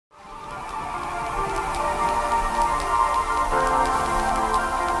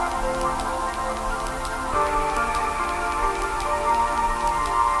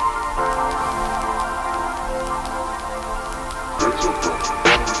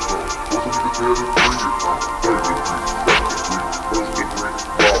Red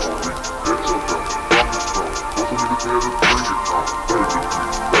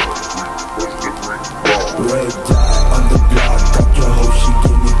dot on the block, got your hoe, she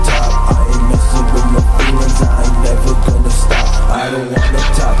give me top. I ain't messing with my feelings, I ain't never gonna stop. I don't wanna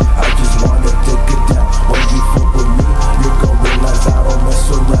talk, I just wanna take it down. When you fuck with me, you gon' realize I don't mess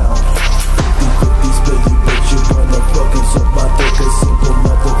around. 50-50 split, you bitch, you gonna fucking suck my dick. A simple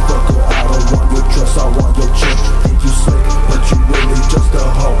motherfucker, I don't want your trust, I want your chick. Think you slick, but you really just a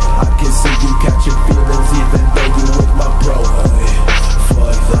hoe. I can see you catching feelings even though you with my bro. Hey,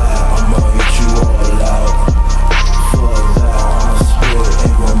 fuck that, I'ma hit you all out. Fuck that, I'ma spit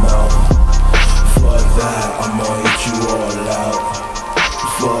in your mouth. Fuck that, I'ma hit you all out.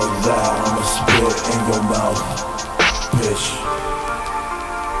 Fuck that, I'ma spit in your mouth, bitch.